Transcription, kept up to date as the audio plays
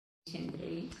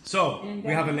So,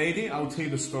 we have a lady, I'll tell you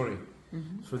the story.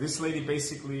 So this lady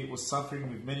basically was suffering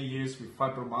with many years with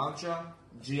fibromyalgia,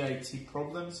 GIT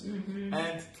problems,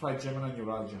 and trigeminal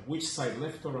neuralgia. Which side,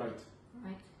 left or right?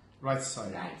 Right. Right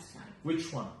side. Right side.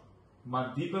 Which one?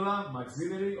 Mandibular,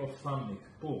 maxillary, or thalamic?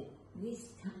 Boom.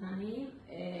 This time...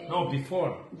 no,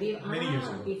 before. Many years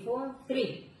ago. Before,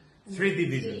 three. Three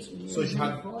divisions. So she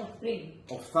had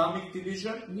ophthalmic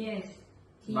division, yes,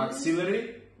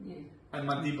 maxillary, yes, and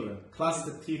mandibular, plus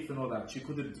the teeth and all that. She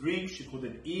couldn't drink, she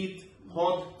couldn't eat,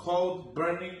 hot, cold,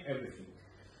 burning, everything.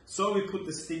 So we put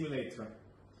the stimulator.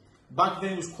 Back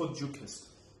then it was called Duquest,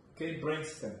 okay, brain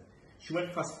stem. She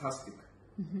went fantastic.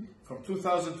 From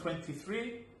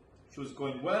 2023, she was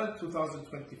going well.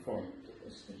 2024,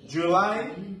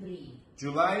 July,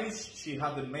 she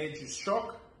had a major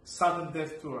shock, sudden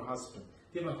death to her husband.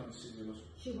 He went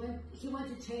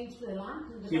to change the lamp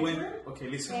in the He bedroom, went, okay,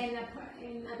 listen. and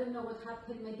I don't know what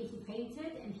happened, maybe he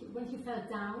fainted, and when he fell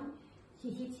down, he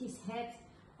hit his head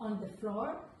on the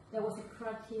floor. There was a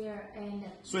crack here, and...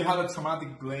 So he had a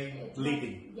traumatic brain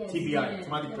bleeding, yes, TBI,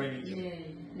 traumatic brain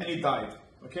injury, and he died,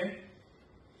 okay?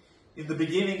 In the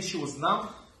beginning, she was numb,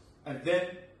 and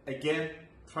then, again,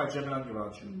 trigeminal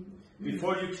neuralgia.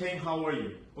 Before you came, how were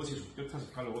you?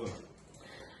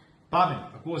 Πάμε,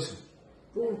 ακούωσε.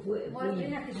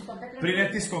 Πριν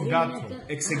έρθεις στον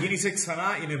Kattou, ξεκίνησε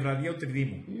ξανά η νευραλγία του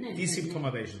τριδήμου. Τι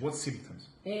συμπτώματα έχεις, what symptoms?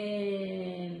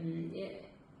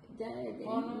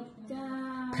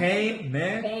 Pain,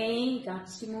 ναι. Pain,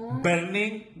 κάψιμο.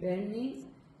 Burning.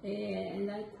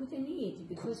 And I couldn't eat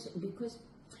because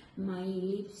my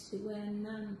lips were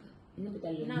numb.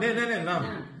 Ναι, numb.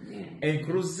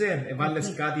 Εγκρούζε,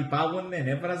 έβαλες κάτι, πάγωνε,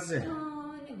 έβραζε. Δεν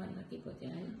έβαλα τίποτε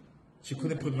άλλο. She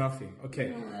couldn't put nothing.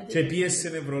 Okay. Και πήγες σε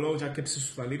νευρολόγο και έκαψες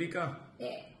σου τα λύρικα.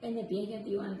 Είναι πήγε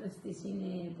γιατί ο άντρας της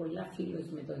είναι πολλά φίλος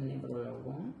με τον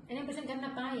νευρολόγο. Δεν έπρεπε καν να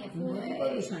πάει αφού δεν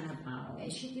μπορούσα να πάω.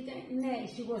 Ναι,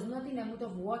 she was not in a mood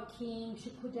of walking, she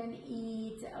couldn't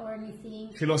eat or anything.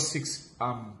 She lost 6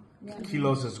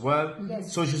 kilos as well. Yes.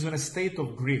 So she's in a state of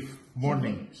grief,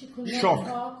 mourning, shock.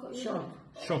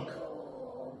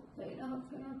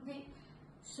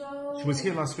 So she was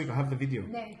here last week. I have the video.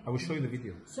 I will show you the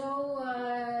video. So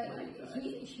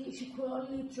she could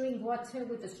only drink water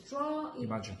with a straw.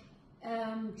 Imagine.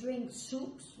 Drink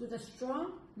soups with a straw.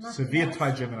 Severe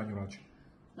trigeminal neuralgia.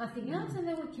 Nothing else. And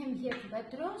then we came here to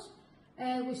Petros.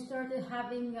 We started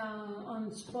having on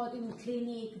spot in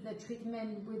clinic the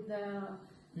treatment with the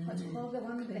what's called the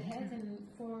one with the head and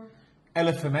for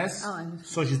LFMS.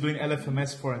 So she's doing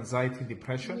LFMS for anxiety and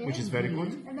depression, which is very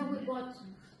good. And then we got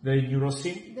the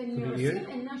Neurosim,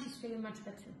 and now she's feeling much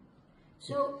better.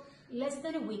 So less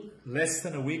than a week. Less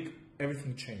than a week,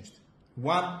 everything changed.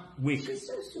 1 week. She's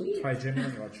so sweet. Trigeminal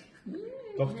neuralgia.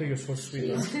 Doctor, you're so sweet.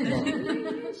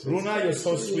 Runa, you're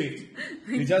so sweet.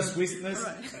 You just witnessed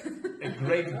a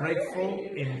great breakthrough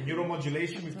in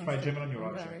neuromodulation with trigeminal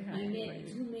neuralgia. I met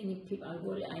too many people.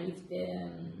 I lived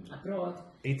abroad.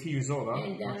 80 years old, huh?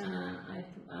 And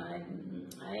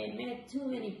I met too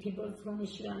many people from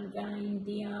Sri Lanka,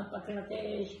 India,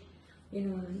 Bangladesh, you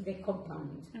know, the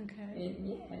compound. Okay. And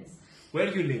yes. Where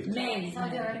do you live?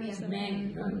 Saudi Arabia.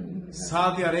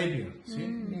 Saudi Arabia. See?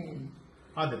 Men.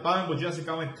 Πάμε από εκεί να σε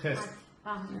κάνουμε test.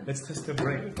 Let's test the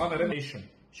brain. Πάμε relation.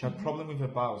 She had problem with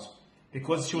her bowels.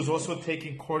 Because she was also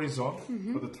taking cortisone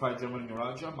for the trigeminal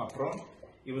neuralgia, Mapron.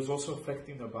 It was also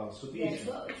affecting the bowels.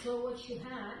 So what she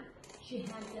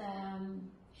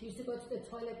used to go to the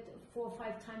toilet 4 or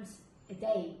 5 times a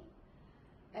day.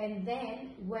 And then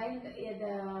when the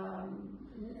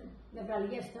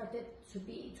neuralgia started to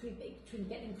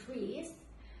get increased,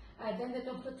 then the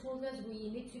doctor told us we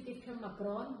need to give her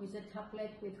Mapron, which is a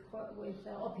tablet with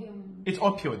opium. It's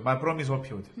opioid. Mapron is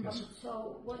opioid. Yes. So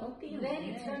then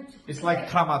it turned to... It's like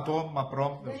Tramadol,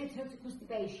 Mapron. Then it turned to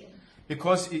constipation.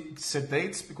 Because it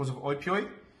sedates, because of opioid,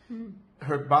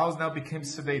 her bowels now became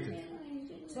sedated.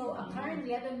 So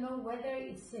apparently, I don't know whether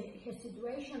it's her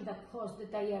situation that caused the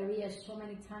diarrhea so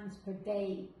many times per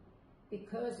day,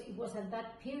 because it was at that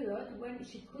period when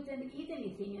she couldn't eat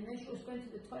anything, and then she was going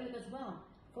to the toilet as well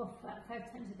for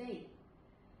 5 times a day.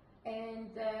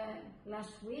 And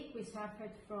last week we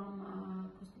suffered from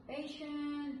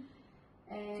constipation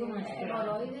and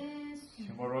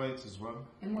hemorrhoids as well.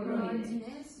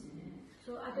 Yes.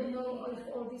 So I don't know if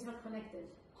all these are connected.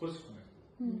 Of course connected.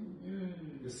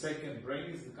 The second brain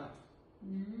is the gut.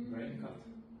 Brain gut.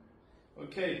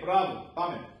 Okay, bravo.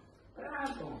 Amen.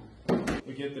 Bravo.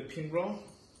 We get the pin roll.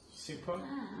 Simple.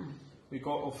 We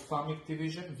go ophthalmic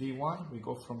division, V1. We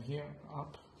go from here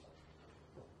up.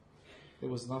 There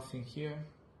was nothing here,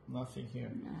 nothing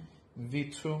here.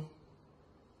 V2.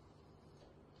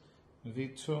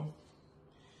 V2,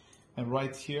 and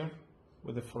right here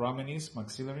where the foramen is,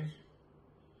 maxillary.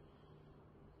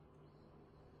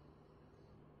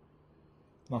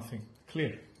 Nothing.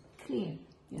 Clear. Clear.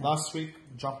 Yeah. Last week,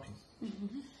 jumping.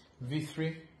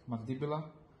 V3, mandibula,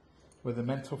 where the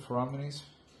mental foramen is.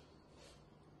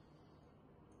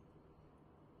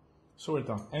 So we're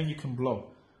done. And you can blow.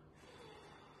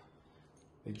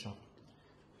 They jump.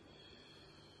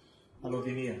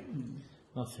 Allodynia.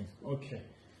 Nothing. Okay.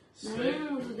 Δεν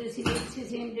μου το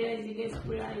συζήτησες εμπειραζικές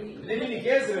πουλάρι. Δεν είναι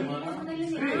ελληνικές ρε μάνα.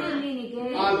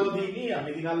 Αλωδυνία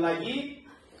με την αλλαγή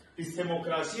της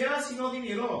θερμοκρασίας είναι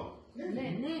οδυνηρό.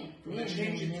 Ναι. With the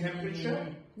change in temperature,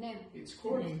 it's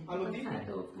called allodynia.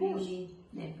 Of course.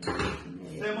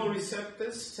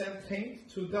 Thermoreceptors send pain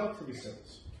to delta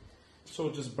receptors. So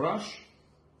just brush.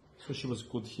 So she was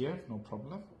good here, no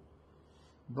problem.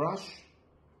 Brush.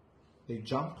 They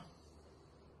jump.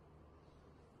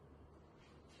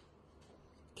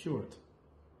 Cured.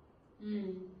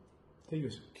 They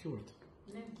use cured.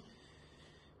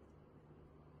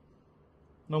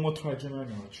 No more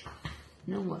trigeminus.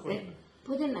 No more.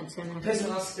 Πότε να ξαναπεί.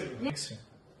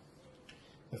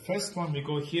 The first one we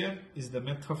go here is the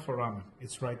metaforamen.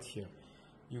 It's right here.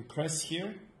 You press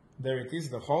here. There it is,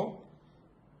 the hole.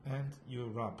 And you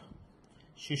rub.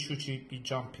 She should be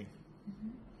jumping.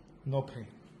 No pain.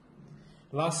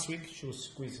 Last week she was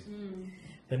squeezing.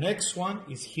 The next one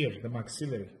is here, the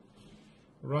maxillary.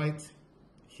 Right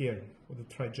here, where the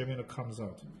trigeminus comes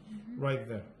out. Right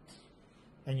there.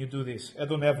 And you do this.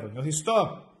 Edon Evro. You stop.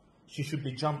 She should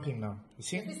be jumping now. You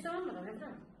see?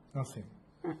 Nothing.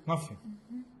 Nothing.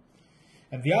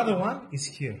 And the other one is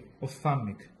here,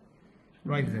 ophthalmic.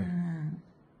 Right there.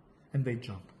 And they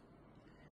jump.